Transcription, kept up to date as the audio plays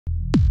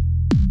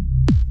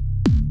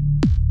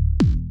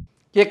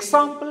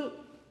Example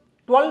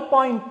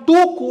 12.2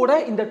 கூட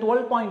இந்த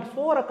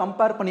 12.4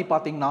 compare பண்ணி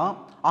பார்த்தீங்கன்னா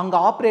அங்க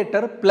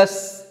ஆபரேட்டர்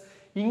பிளஸ்,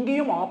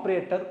 இங்கேயும்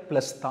ஆபரேட்டர்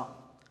பிளஸ் தான்.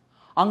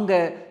 அங்க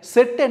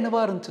செட் என்னவா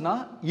இருந்துச்சுன்னா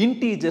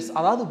இன்டீஜர்ஸ்,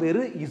 அதாவது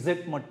வெறும்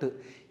இசட் மட்டும்.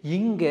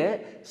 இங்க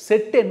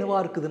செட் என்னவா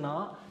இருக்குதுன்னா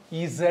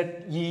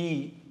இசட்இ.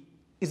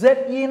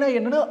 இசட்இனா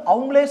என்னன்னு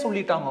அவங்களே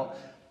சொல்லிட்டாங்க,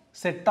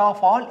 set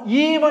of all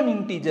even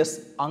integers.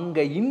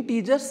 அங்க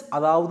இன்டீஜர்ஸ்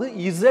அதாவது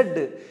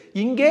இசட்,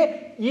 இங்கே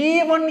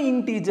ஈவன்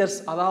இன்டீஜர்ஸ்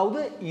அதாவது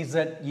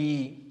இசட்இ.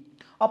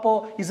 அப்போ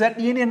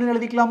இசட்இன்னு என்ன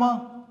எழுதிக்கலாமா?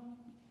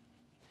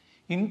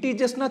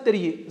 இன்டீஜர்ஸ்னா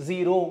தெரியும்,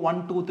 0 1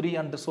 2 3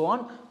 and so on,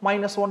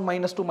 -1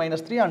 -2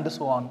 -3 and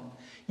so on.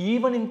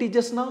 Even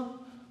இன்டீஜர்ஸ்னா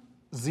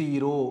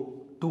 0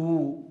 2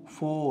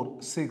 4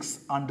 6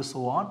 and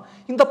so on.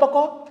 இந்த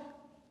பக்கம்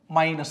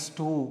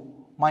 -2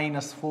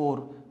 -4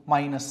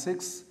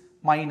 -6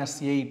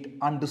 -8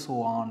 and so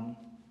on.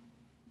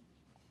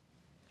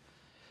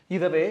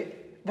 இதவே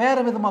வேற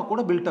விதமா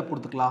கூட பில்டப்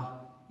கொடுத்துக்கலாம்.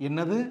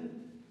 என்னது?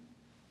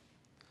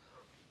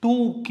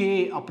 2k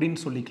அப்படின்னு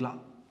சொல்லிக்கலாம்.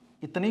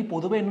 இத்தனை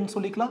பொதுவே என்னன்னு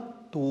சொல்லிக்கலாம்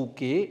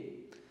 2k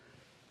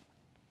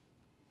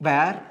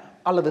where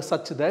அல்லது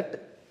such that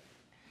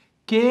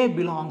k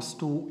belongs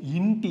to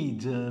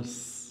integers.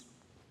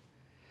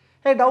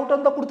 Doubt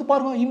இருந்தா கொடுத்து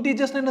பாருங்க.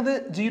 இன்டீஜர்ஸ் என்னது?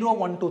 0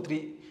 1 2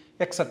 3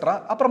 எக்ஸெட்ரா,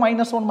 அப்புறம்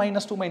 -1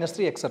 -2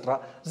 -3 எக்ஸெட்ரா.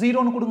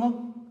 0ன்னு கொடுங்க,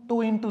 2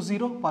 into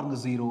 0 பாருங்க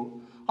 0.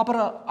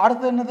 அப்புறம்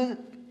அடுத்து என்னது?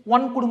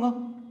 1 கொடுங்க,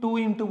 2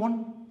 into 1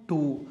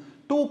 2.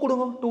 2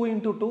 கொடுங்க, 2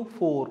 into 2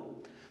 4.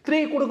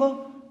 3 கொடுங்க,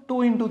 2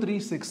 into 3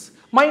 6.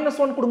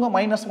 -1 கொடுங்க,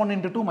 -1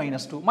 into 2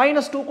 -2.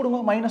 -2 கொடுங்க,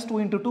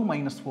 -2 into 2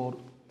 -4.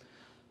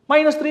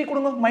 -3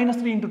 கொடுங்க,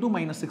 -3 into 2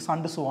 -6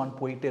 and so on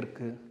போயிட்டே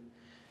இருக்கு.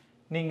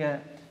 நீங்க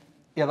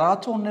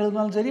ஏதாச்சும் ஒன்று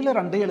எழுதினாலும் சரி, இல்லை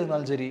ரெண்டே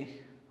எழுதினாலும் சரி.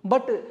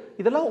 பட்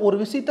இதெல்லாம் ஒரு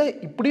விஷயத்தை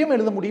இப்படியும்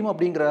எழுத முடியும்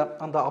அப்படிங்கிற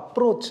அந்த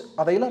அப்ரோச்,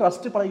 அதையெல்லாம்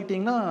ரசித்து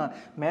பழகிட்டீங்கன்னா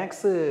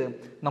மேக்ஸு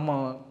நம்ம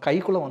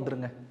கைக்குள்ளே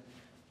வந்துருங்க.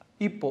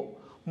 இப்போ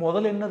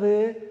முதல்ல என்னது?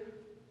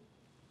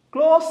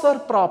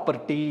 Closer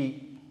property.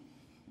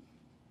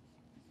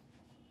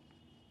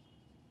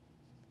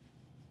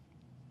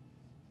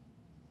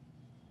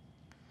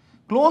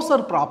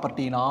 க்ளோசர்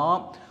ப்ராப்பர்ட்டினா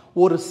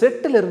ஒரு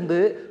செட்டில் இருந்து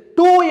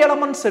 2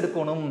 எலமெண்ட்ஸ்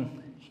எடுக்கணும்.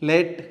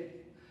 Let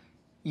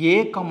a,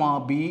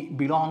 b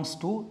belongs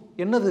to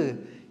என்னது?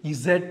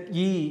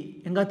 ZE.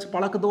 எங்காச்சும்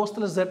பழக்க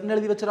தோஸ்தில் Z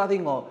எழுதி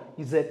வச்சிடாதீங்க,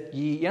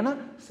 ZE. ஏன்னா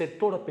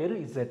செட்டோட பேரு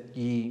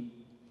ZE.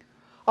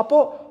 அப்போ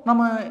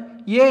நம்ம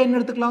A என்ன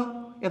எடுத்துக்கலாம்?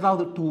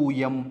 ஏதாவது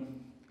 2m.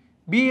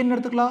 B என்ன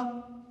எடுத்துக்கலாம்?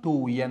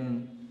 2n.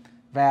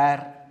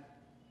 where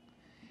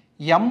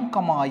m,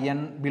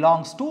 n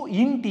belongs to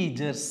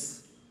integers.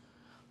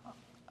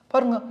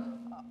 பாருங்க,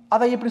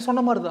 அதை எப்படி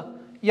சொன்ன மாதிரி தான்.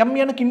 m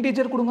எனக்கு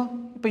இன்டீஜர் கொடுங்க.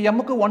 இப்போ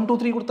mக்கு 1 2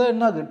 3 கொடுத்தா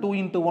என்ன ஆகுது? 2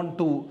 into 1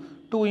 2,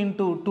 2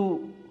 into 2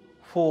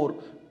 4,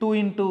 2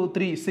 into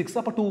 3 6,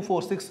 அப்போ 2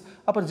 4 6,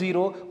 அப்போ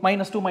 0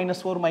 -2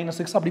 -4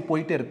 -6 அப்படி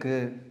போயிட்டே இருக்கு.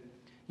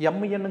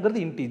 mங்கிறது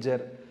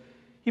இன்டீஜர்.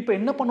 இப்போ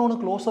என்ன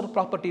பண்ணணும்? க்ளோசர்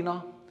ப்ராப்பர்ட்டினா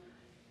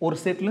ஒரு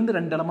செட்லேருந்து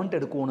 2 எலமெண்ட்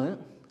எடுக்கணும்.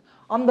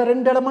 அந்த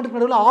 2 எலமெண்ட்டுக்கு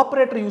நடுவில்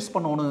ஆப்ரேட்டர் யூஸ்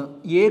பண்ணணும்.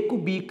 ஏக்கு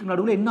பிக்கு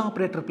நடுவில் என்ன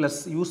ஆப்ரேட்டர் ப்ளஸ்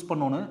யூஸ்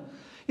பண்ணணும்.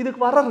 இதுக்கு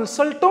வர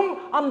ரிசல்ட்டும்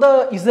அந்த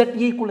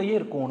ZE-க்குள்ளேயே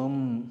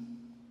இருக்கணும்.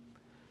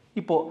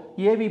 இப்போ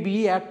ஏவிபி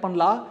ஆட்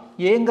பண்ணலாம்.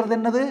 ஏங்கிறது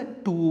என்னது?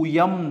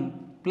 2m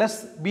பிளஸ்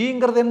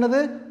பிங்கிறது என்னது?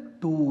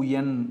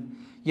 2n.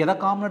 எதை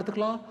காமன்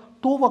எடுத்துக்கலாம்?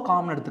 2வை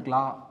காமன்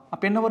எடுத்துக்கலாம்.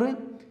 அப்போ என்ன வரும்?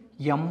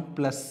 m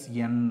plus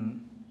n.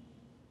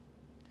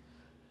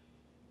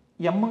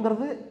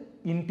 mங்கிறது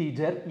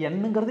integer,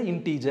 nங்கிறது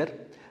integer.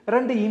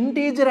 ரெண்டு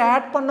இன்டீஜர்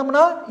ஆட்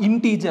பண்ணோம்னா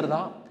இன்டீஜர்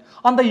தான்.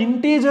 அந்த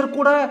இன்டீஜர்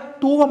கூட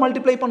 2வை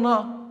மல்டிப்ளை பண்ணா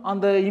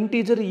அந்த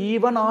இன்டீஜர்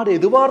ஈவன் ஆர்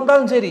எதுவாக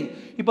இருந்தாலும் சரி.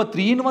 இப்போ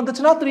 3ன்னு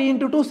வந்துச்சுன்னா 3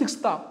 into 2 6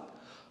 தான்.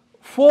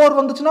 4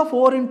 வந்துச்சுன்னா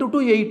 4 into 2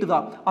 8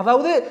 தான்.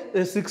 அதாவது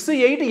 6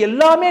 8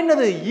 எல்லாமே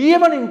என்னது?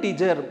 Even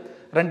integer.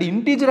 ரெண்டு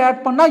இன்டீஜர்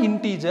ஆட் பண்ணா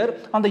இன்டீஜர்,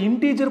 அந்த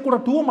இன்டீஜர் கூட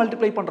 2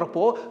 மல்டிப்ளை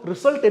பண்றப்போ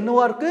ரிசல்ட்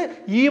என்னவா இருக்கு?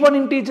 ஈவன்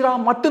இன்டீஜரா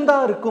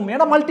மட்டும்தான் இருக்கும்.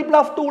 ஏன்னா மல்டிபிள்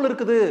ஆஃப் 2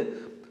 இருக்குது.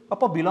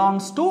 அப்போ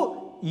பிலாங்ஸ் டு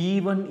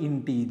ஈவன்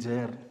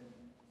இன்டீஜர்.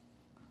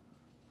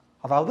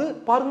 அதாவது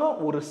பாருங்க,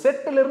 ஒரு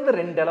செட்ல இருந்து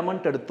 2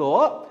 எலமெண்ட் எடுத்தோ,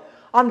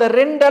 அந்த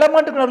 2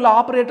 எலமெண்ட்டுக்கு நடுவில்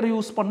ஆபரேட்டர்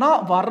யூஸ் பண்ணா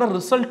வர்ற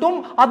ரிசல்ட்டும்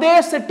அதே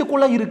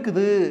செட்டுக்குள்ள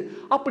இருக்குது.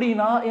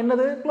 அப்படின்னா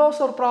என்னது?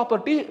 Closer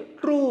property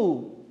true.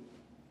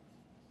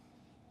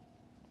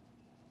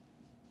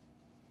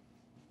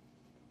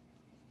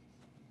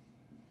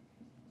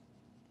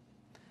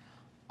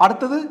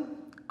 அடுத்தது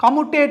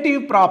கம்யூட்டேட்டிவ்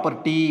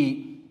ப்ராப்பர்ட்டி.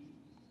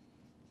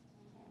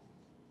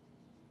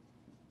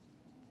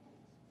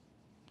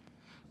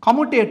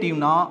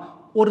 கம்யூட்டேட்டிவ்னா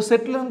ஒரு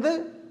செட்ல இருந்து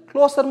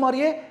க்ளோசர்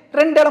மாதிரியே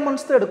 2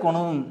 எலமெண்ட்ஸ் தான்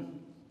எடுக்கணும்.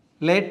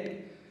 Let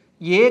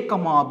a,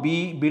 b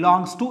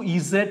belongs to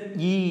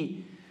ZE.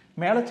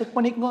 மேலே செக்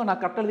பண்ணிக்கோங்க, நான்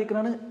கரெக்டாக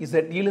எழுதிக்கிறேன்னு.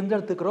 ZE-லேருந்து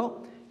எடுத்துக்கிறோம்.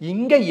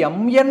 இங்கே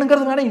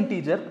mnங்கிறது வேணா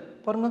இன்டீஜர்.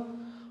 பாருங்க,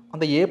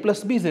 அந்த a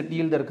 + b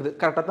ZE-ல இருக்குது.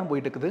 கரெக்டாக தான்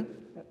போயிட்டு இருக்குது.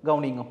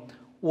 கவனிங்க,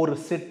 ஒரு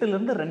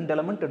செட்டிலேருந்து 2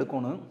 எலமெண்ட்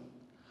எடுக்கணும்.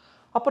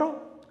 அப்புறம்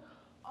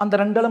அந்த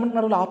 2 எலமெண்ட்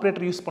நடுவில்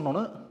ஆப்ரேட்டர் யூஸ்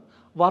பண்ணணும்.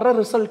 வர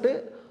ரிசல்ட்டு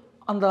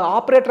அந்த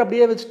ஆப்ரேட்டர்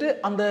அப்படியே வச்சுட்டு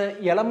அந்த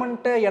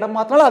எலமெண்ட்டை இடம்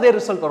மாத்தினாலும் அதே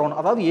ரிசல்ட் வரணும்.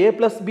 அதாவது ஏ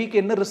பிளஸ் பிக்கு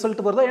என்ன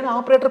ரிசல்ட் வருதோ, ஏன்னா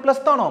ஆப்ரேட்டர்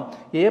பிளஸ் தானோ,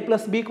 ஏ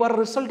பிளஸ் பிக்கு வர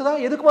ரிசல்ட்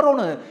தான் எதுக்கு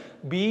வரணும்,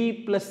 பி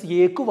பிளஸ்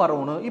ஏக்கு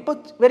வரணும். இப்போ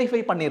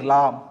வெரிஃபை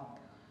பண்ணிடலாம்.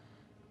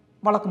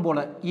 வழக்கம் போல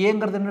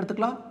ஏங்கிறது என்ன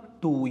எடுத்துக்கலாம்,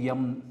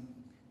 2m,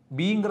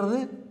 பிங்கிறது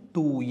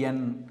 2n.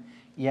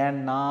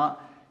 ஏன்னா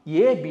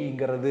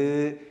ஏபிங்கிறது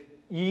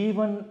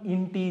ஈவன்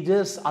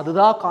இன்டீஜர்ஸ்,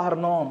 அதுதான்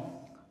காரணம்.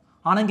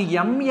 ஆனால் இங்கே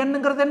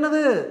mnங்கிறது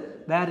என்னது,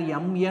 where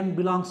mn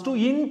belongs to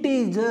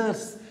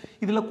integers.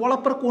 இதில்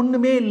குழப்பறக்கு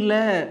ஒன்றுமே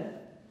இல்லை.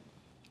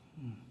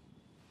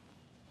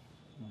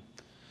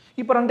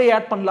 இப்போ ரெண்டே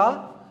ஆட் பண்ணலாம்.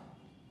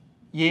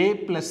 a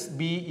plus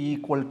b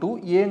equal to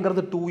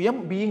ஏங்கிறது 2m,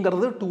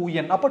 bங்கிறது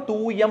 2n. அப்போ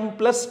 2m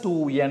plus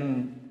 2n.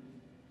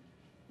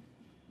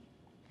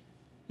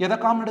 எதை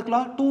காமன்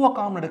எடுக்கலாம், 2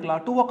 காமன்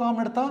எடுக்கலாம். 2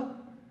 காமன் எடுத்தா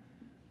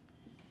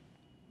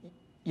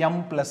m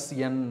plus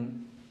n.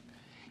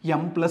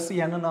 m plus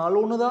n நாள்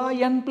ஒண்ணுதா,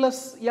 n plus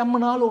m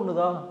நாள்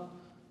ஒண்ணுதா,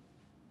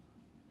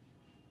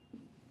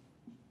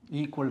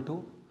 ஈக்குவல் டு,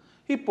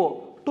 இப்போ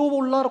 2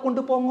 உள்ளார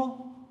கொண்டு போங்க,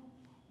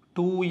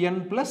 2n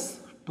plus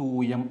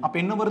 2m. அப்ப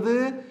என்ன வருது,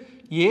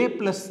 a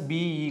plus b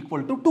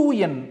equal to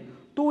 2n.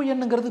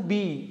 2nங்கிறது b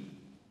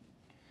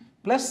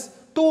plus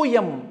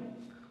 2m.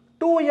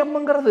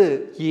 2mங்கிறது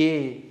a.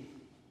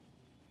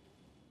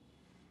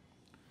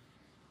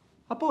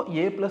 அப்போ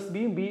a plus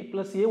b, b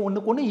plus a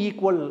ஒண்ணுக்கு ஒன்று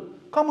ஈக்குவல்.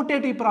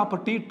 Commutative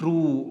property true.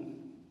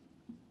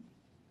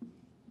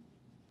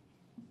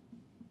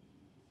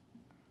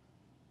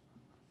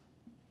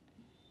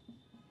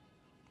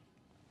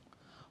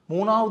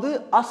 மூணாவது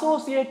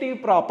அசோசியேட்டிவ்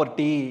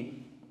ப்ராப்பர்ட்டி.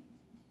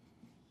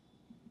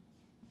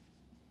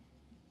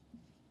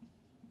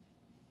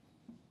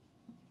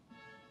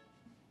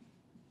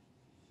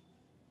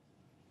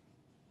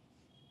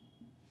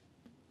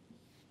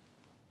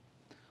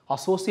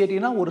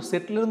 அசோசியேட்டிவ்னா ஒரு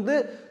செட்ல இருந்து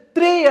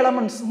 3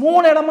 எலிமெண்ட்ஸ்,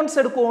 3 எலிமெண்ட்ஸ்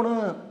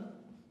எடுக்கணும்.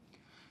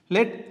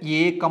 let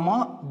a,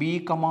 b,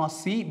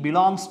 c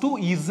belongs to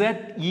z,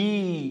 e.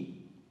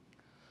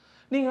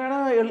 நீங்க வேணா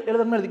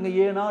எழுதுற மாதிரி இருக்கீங்க,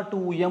 a னா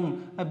 2m,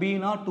 b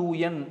னா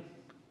 2n,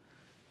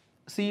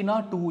 c னா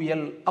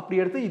 2l. அப்படி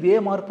எடுத்து இதே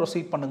மாதிரி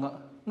ப்ரொசீட் பண்ணுங்க.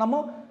 நம்ம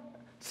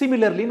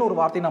சிமிலர்லின்னு ஒரு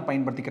வார்த்தையை நான்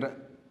பயன்படுத்திக்கிறேன்.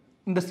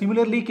 இந்த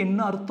சிமிலர்லிக்கு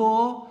என்ன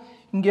அர்த்தம்,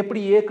 இங்க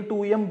எப்படி ஏக்கு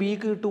 2m,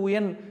 பிக்கு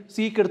 2n,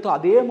 சிக்கு எடுத்தோம்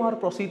அதே மாதிரி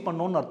ப்ரொசீட்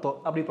பண்ணோம்னு அர்த்தம்.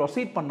 அப்படி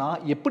ப்ரொசீட் பண்ணா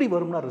எப்படி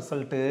வரும்னா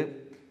ரிசல்ட்டு,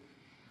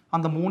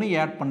 அந்த 3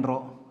 ஆட்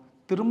பண்றோம்,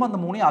 திரும்ப அந்த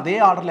 3 அதே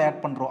ஆர்டரில்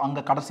ஆட் பண்ணுறோம்.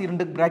 அங்கே கடைசி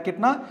 2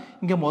 பிராக்கெட்னா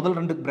இங்கே முதல்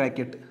 2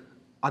 பிராக்கெட்.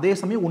 அதே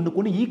சமயம் ஒன்றுக்கு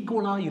ஒன்று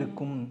ஈக்குவலாக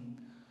இருக்கும்.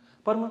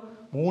 பாருங்க,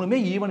 3மே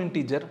ஈவன்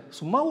இன்டீஜர்.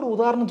 சும்மா ஒரு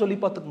உதாரணம் சொல்லி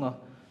பார்த்துக்குங்க.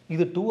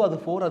 இது 2, அது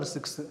 4, அது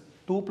 6.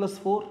 2 +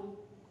 4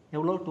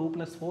 எவ்வளோ, 2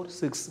 + 4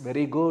 6.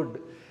 Very good.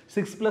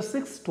 6 +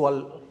 6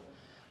 12.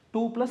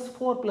 2 +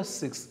 4 +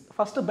 6.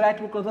 ஃபஸ்ட்டு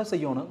பிராக்கெட் தான்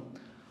செய்யணும்.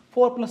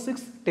 4 +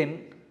 6 10.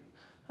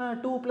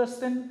 2 +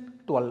 10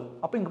 12.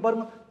 அப்போ இங்கே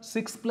பாருங்க,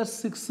 6 +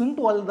 6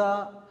 12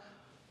 தான்,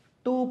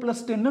 2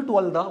 + 10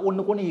 12 தான்,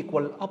 ஒன்றுக்கு ஒன்று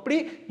ஈக்குவல். அப்படி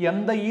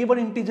எந்த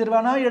ஈவன் இன்டீஜர்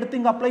வேணா எடுத்து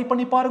இங்கே அப்ளை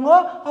பண்ணி பாருங்க,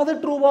 அது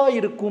ட்ரூவா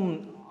இருக்கும்.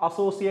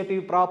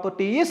 Associative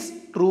property is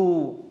true.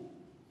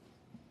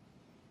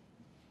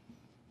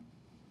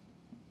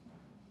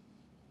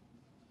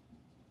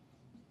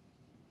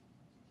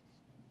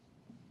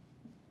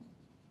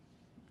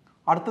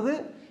 அடுத்தது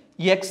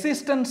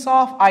எக்ஸிஸ்டன்ஸ்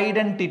ஆஃப்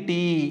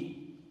ஐடென்டிட்டி.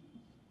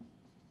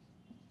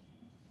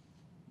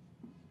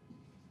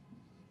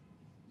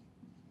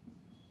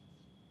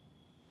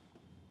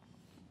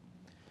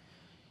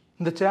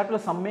 இந்த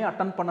சாப்டரில் சம்மே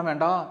அட்டன் பண்ண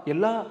வேண்டாம்,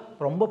 எல்லாம்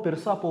ரொம்ப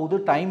பெருசாக போகுது,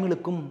 டைம்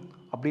இழுக்கும்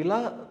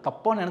அப்படிலாம்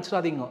தப்பாக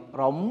நினச்சிடாதீங்க.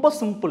 ரொம்ப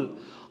சிம்பிள்.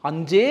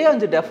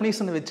 5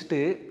 டெஃபினிஷன்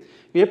வச்சுட்டு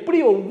எப்படி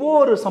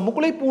ஒவ்வொரு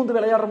சம்முக்குள்ளே பூந்து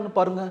விளையாடுறோம்னு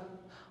பாருங்க.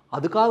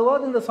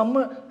 அதுக்காகவாது இந்த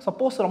சம்மு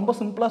சப்போஸ் ரொம்ப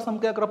சிம்பிளாக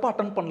சம் கேட்குறப்ப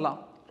அட்டன் பண்ணலாம்.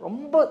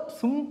 ரொம்ப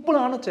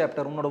சிம்பிளான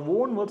சாப்டர், உன்னோட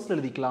ஓன் வேர்ட்ஸில்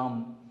எழுதிக்கலாம்.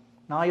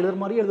 நான் எழுதுற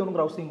மாதிரி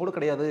எழுதணுங்கிற அவசியம் கூட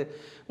கிடையாது.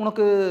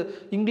 உனக்கு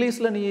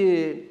இங்கிலீஷில் நீ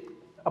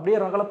அப்படியே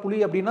ரகல புலி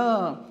அப்படின்னா,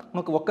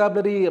 உனக்கு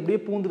ஒக்காபுலரி அப்படியே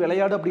பூந்து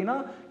விளையாடு அப்படின்னா,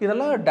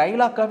 இதெல்லாம்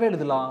டைலாக்காகவே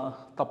எழுதலாம்,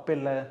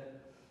 தப்பில்லை.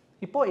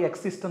 இப்போ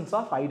எக்ஸிஸ்டன்ஸ்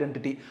ஆஃப்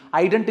ஐடென்டிட்டி.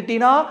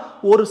 ஐடென்டிட்டினா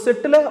ஒரு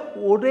செட்டில்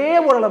ஒரே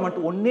ஒரு எலமெண்ட்,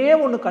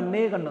 ஒன்று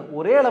கண்ணே கண்ணு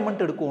ஒரே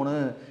எலமெண்ட்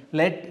எடுக்கணும்.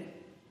 Let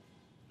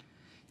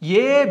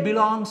A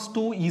belongs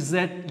to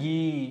Z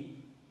இ.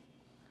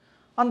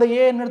 அந்த ஏ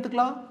என்ன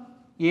எடுத்துக்கலாம்,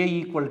 ஏ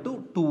equal to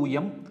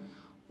 2m,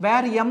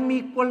 where m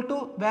equal to,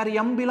 where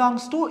m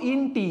belongs to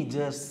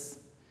integers.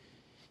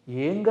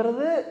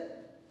 ஏங்கிறது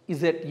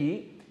ZE,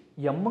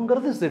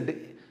 எம்ங்கிறது Z.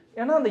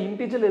 ஏன்னா அந்த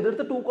இன்டீஜர்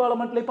எதிர்த்து 2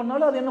 காலமெண்ட்ல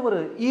பண்ணாலும் அது என்ன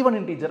வரும், ஈவன்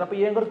இன்டீஜர். அப்போ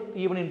ஏங்கிறது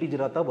ஈவன்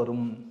இன்டீஜராக தான்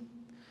வரும்.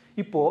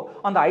 இப்போ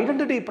அந்த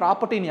ஐடென்டிட்டி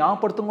ப்ராப்பர்ட்டி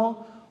ஞாபகப்படுத்துங்க.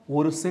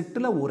 ஒரு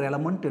செட்டில் ஒரு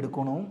எலமெண்ட்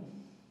எடுக்கணும்,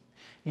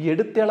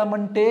 எடுத்த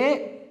எலமெண்ட்டே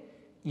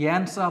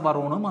ஏன்ஸாக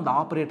வரணும். அந்த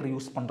ஆப்ரேட்டர்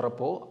யூஸ்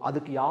பண்ணுறப்போ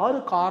அதுக்கு யார்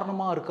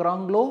காரணமாக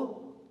இருக்கிறாங்களோ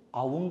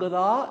அவங்க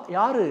தான்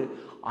யார்,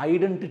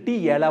 ஐடென்டிட்டி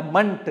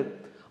எலமெண்ட்.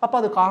 அப்போ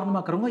அது காரணமாக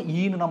இருக்கிறவங்க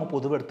ஈன்னு நம்ம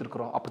பொதுவாக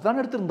எடுத்துருக்கிறோம். அப்படி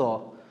தானே எடுத்திருந்தோம்.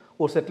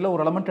 ஒரு செட்டில்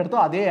ஒரு எலமெண்ட்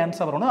எடுத்தோம், அதே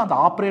ஆன்சர் வரணும். அந்த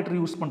ஆப்ரேட்டர்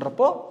யூஸ்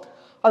பண்ணுறப்போ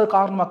அது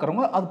காரணமாக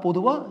இருக்கிறவங்க அது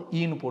பொதுவாக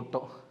ஈன்னு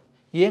போட்டோம்.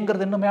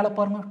 ஏங்கிறது என்ன மேலே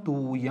பாருங்கள்,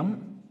 2m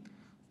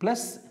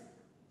 +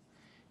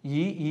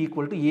 E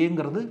equal to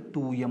ஏங்கிறது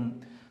 2m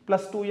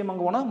plus 2m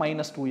அங்கே போனால்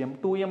minus 2m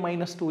 2m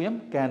minus 2m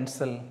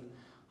cancel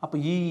அப்போ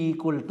E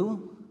equal to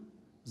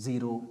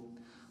 0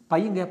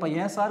 பையங்க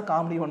ஏன் சார்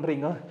காமெடி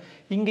பண்ணுறீங்க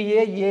இங்கே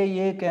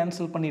ஏ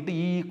கேன்சல் பண்ணிவிட்டு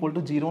E equal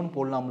to 0ன்னு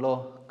போடலாம்லோ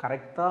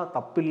கரெக்டாக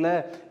தப்பில்லை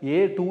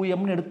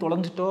 2mன்னு எடுத்து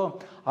தொலைஞ்சிட்டோம்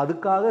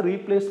அதுக்காக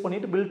ரீப்ளேஸ்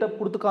பண்ணிவிட்டு பில்டப்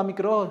கொடுத்து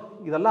காமிக்கிறோம்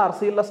இதெல்லாம்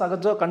அரசியலில்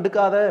சகஜம்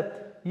கண்டுக்காத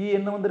E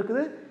என்ன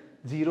வந்திருக்குது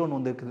 0ன்னு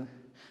வந்திருக்குது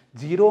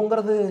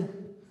 0ங்கிறது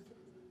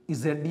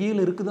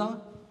ZEயில் இருக்குதா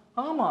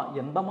ஆமாம்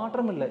எந்த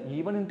மாற்றமும் இல்லை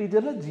ஈவன்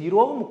இன்டீஜரில்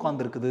 0வும்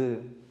உட்கார்ந்துருக்குது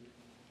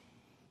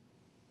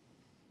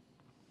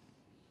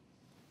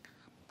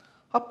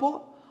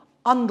அப்போது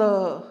அந்த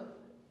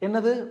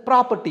என்னது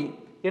ப்ராப்பர்ட்டி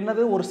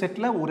என்னது ஒரு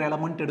செட்டில் ஒரு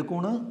எலமெண்ட்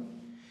எடுக்கணும்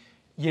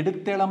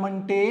எடுத்த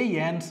எலமெண்ட்டே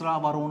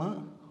ஆன்சராக வரணும்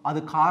அது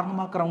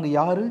காரணமாக்குறவங்க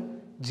யார்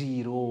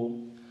 0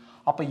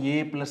 அப்போ A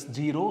 +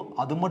 0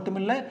 அது மட்டும்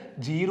இல்லை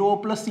 0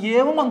 +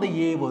 ஏவும் அந்த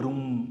A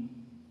வரும்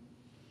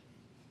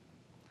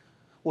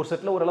ஒரு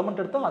செட்டில் ஒரு எலமெண்ட்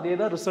எடுத்தோம் அதே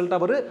தான்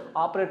ரிசல்ட்டாக வரும்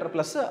ஆப்ரேட்டர்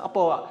ப்ளஸ்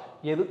அப்போ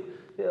எது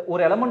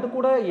ஒரு எலமெண்ட்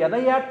கூட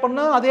எதை ஆட்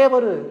பண்ணால் அதே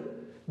வரும்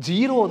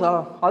 0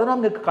 தான் அதை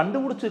நாங்கள்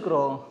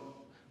கண்டுபிடிச்சிக்கிறோம்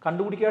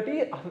கண்டுபிடிக்காட்டி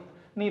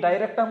நீ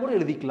டைரெக்டாக கூட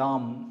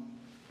எழுதிக்கலாம்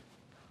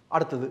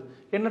அடுத்தது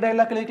என்ன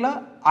டயலாக் எழுதிக்கலாம்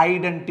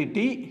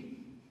ஐடென்டிட்டி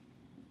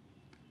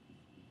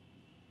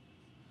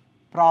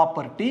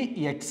ப்ராப்பர்ட்டி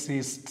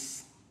எக்ஸிஸ்ட்ஸ்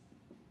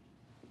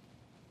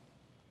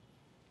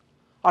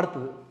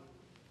அடுத்தது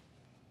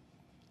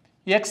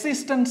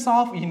எக்ஸிஸ்டன்ஸ்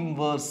ஆஃப்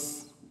இன்வர்ஸ்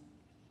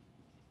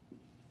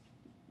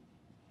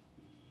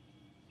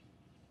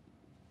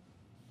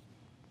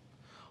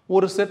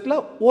ஒரு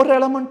செட்டில் ஒரு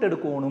எலமெண்ட்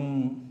எடுக்கணும்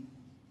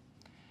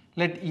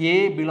let A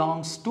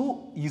belongs to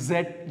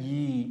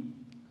ZE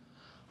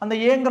அந்த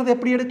ஏங்கிறது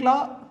எப்படி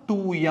எடுக்கலாம்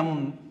 2m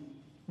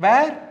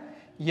where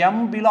m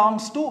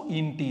belongs to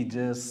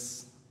integers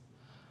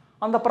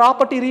அந்த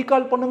ப்ராப்பர்ட்டி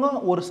ரீகால் பண்ணுங்க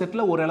ஒரு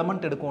செட்டில் ஒரு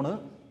எலமெண்ட் எடுக்கணும்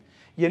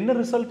என்ன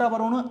ரிசல்ட்டாக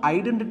வரணும்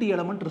ஐடென்டிட்டி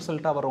எலமெண்ட்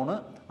ரிசல்ட்டாக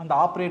வரணும் அந்த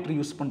ஆப்ரேட்டர்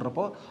யூஸ்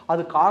பண்ணுறப்போ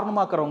அது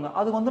காரணமாக்குறவங்க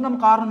அது வந்து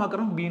நம்ம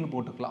காரணமாக்குறவங்க பின்னு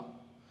போட்டுக்கலாம்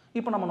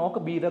இப்போ நம்ம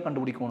நோக்க பி தான்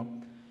கண்டுபிடிக்கணும்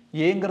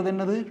ஏங்கிறது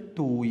என்னது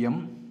 2m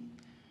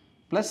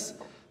plus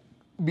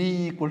B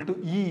equal to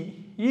E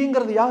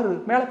ஈங்கிறது யார்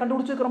மேலே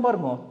கண்டுபிடிச்சிருக்கிறோம்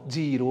பாருங்க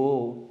 0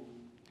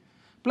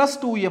 ப்ளஸ்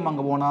 2m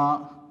அங்கே போனால்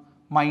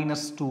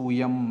மைனஸ்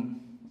 2m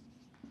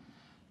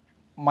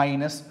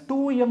மைனஸ்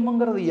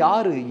 2mங்கிறது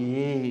யார்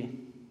A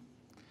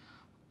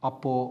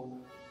அப்போது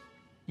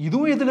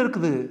இதுவும் எதில்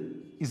இருக்குது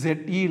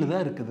ZEயில்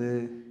தான் இருக்குது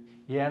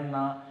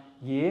ஏன்னா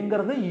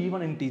ஏங்கிறது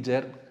even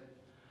integer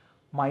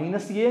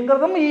minus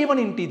ஏங்கிறதும்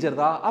even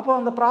integer தான் அப்போ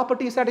அந்த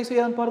ப்ராப்பர்ட்டி சாட்டிஸ்ஃபை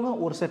ஆகுதுன்னு பாருங்க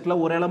ஒரு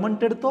செட்டில் ஒரு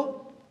எலமெண்ட் எடுத்தோம்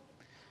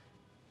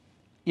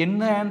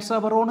என்ன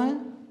ஆன்சர்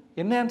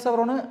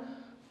வரணும்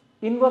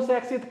இன்வர்ஸ்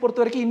ஆக்சிஸ்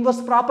பொறுத்த வரைக்கும் இன்வர்ஸ்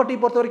ப்ராப்பர்ட்டி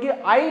பொறுத்த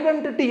வரைக்கும்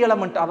ஐடென்டிட்டி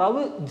எலமெண்ட்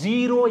அதாவது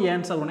 0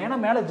 ஆன்சர் வரணும் ஏன்னா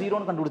மேலே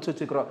 0ன்னு கண்டுபிடிச்சு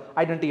வச்சுக்கிறோம்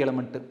identity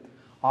element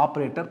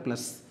operator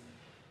plus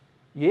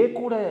A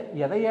கூட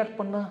எதை ஆட்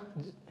பண்ண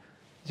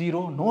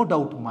 0 நோ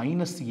டவுட்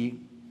மைனஸ் ஏ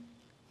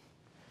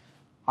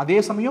அதே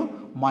சமயம்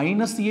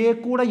மைனஸ் ஏ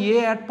கூட ஏ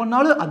ஆட்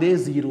பண்ணாலும் அதே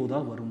 0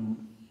 தான் வரும்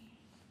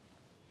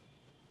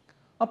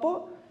அப்போ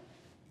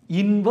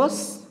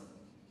இன்வர்ஸ்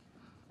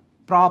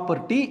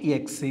property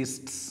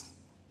exists